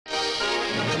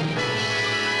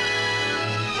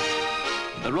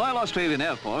The Royal Australian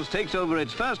Air Force takes over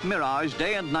its first Mirage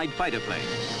day and night fighter plane.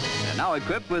 They're now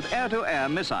equipped with air-to-air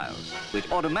missiles,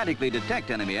 which automatically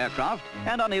detect enemy aircraft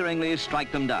and unerringly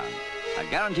strike them down. A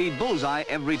guaranteed bullseye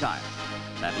every time.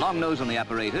 That long nose on the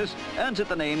apparatus earns it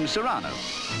the name Serrano.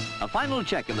 A final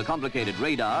check of the complicated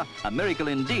radar, a miracle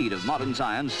indeed of modern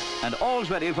science, and all's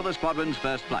ready for the squadron's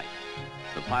first flight.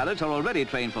 The pilots are already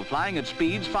trained for flying at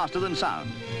speeds faster than sound,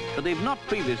 but they've not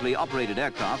previously operated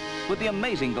aircraft with the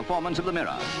amazing performance of the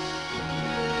Mirage.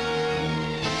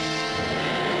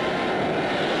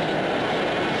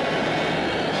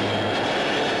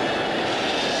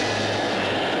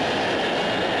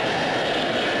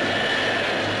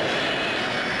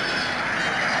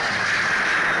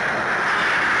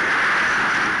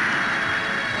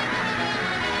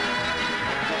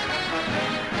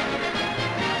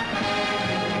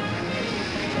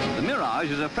 The Mirage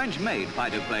is a French-made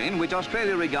fighter plane which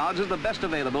Australia regards as the best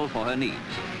available for her needs.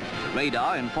 The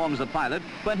radar informs the pilot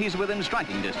when he's within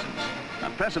striking distance. A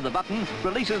press of the button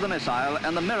releases the missile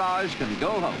and the Mirage can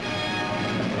go home.